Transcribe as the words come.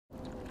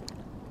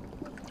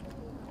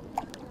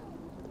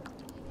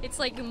It's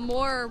like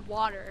more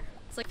water.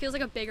 It's like feels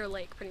like a bigger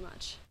lake pretty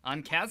much.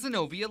 On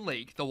Cazenovia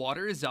Lake, the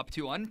water is up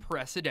to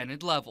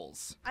unprecedented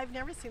levels. I've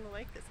never seen the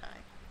lake this high.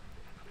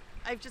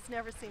 I've just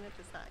never seen it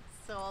this high,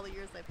 so all the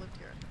years I've lived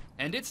here.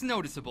 And it's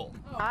noticeable.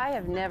 I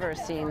have never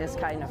seen this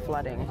kind of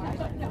flooding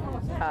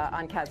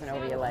on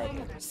Cazenovia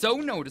Lake. So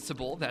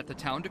noticeable that the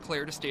town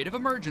declared a state of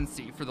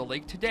emergency for the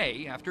lake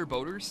today after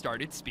boaters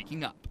started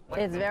speaking up.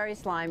 It's very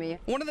slimy.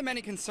 One of the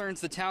many concerns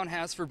the town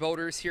has for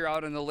boaters here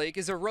out on the lake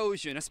is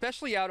erosion,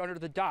 especially out under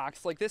the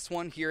docks like this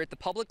one here at the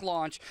public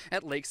launch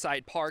at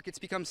Lakeside Park. It's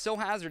become so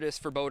hazardous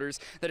for boaters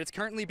that it's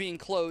currently being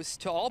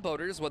closed to all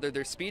boaters, whether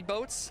they're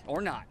speedboats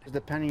or not.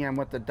 Depending on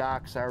what the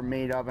docks are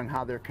made of and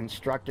how they're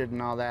constructed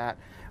and all that,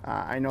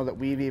 I know that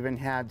we've even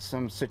had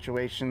some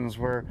situations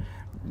where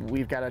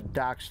we've got a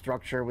dock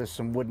structure with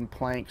some wooden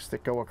planks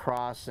that go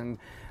across, and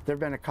there have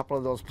been a couple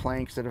of those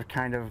planks that have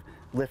kind of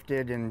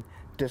lifted and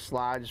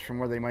dislodged from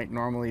where they might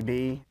normally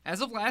be.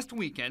 As of last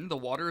weekend, the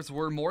waters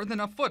were more than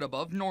a foot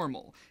above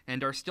normal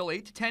and are still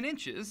 8 to 10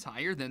 inches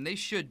higher than they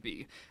should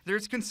be.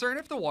 There's concern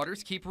if the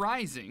waters keep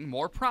rising,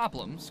 more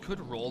problems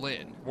could roll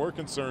in. We're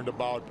concerned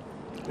about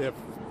if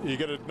you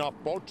get enough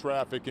boat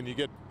traffic and you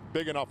get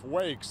big enough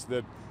wakes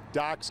that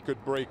docks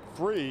could break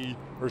free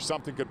or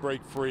something could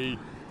break free.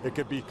 It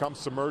could become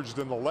submerged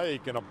in the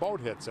lake and a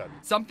boat hits it.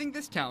 Something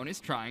this town is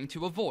trying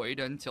to avoid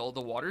until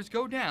the waters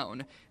go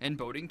down and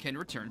boating can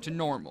return to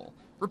normal.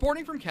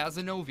 Reporting from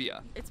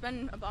Cazenovia. It's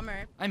been a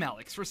bummer. I'm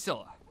Alex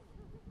Rusilla.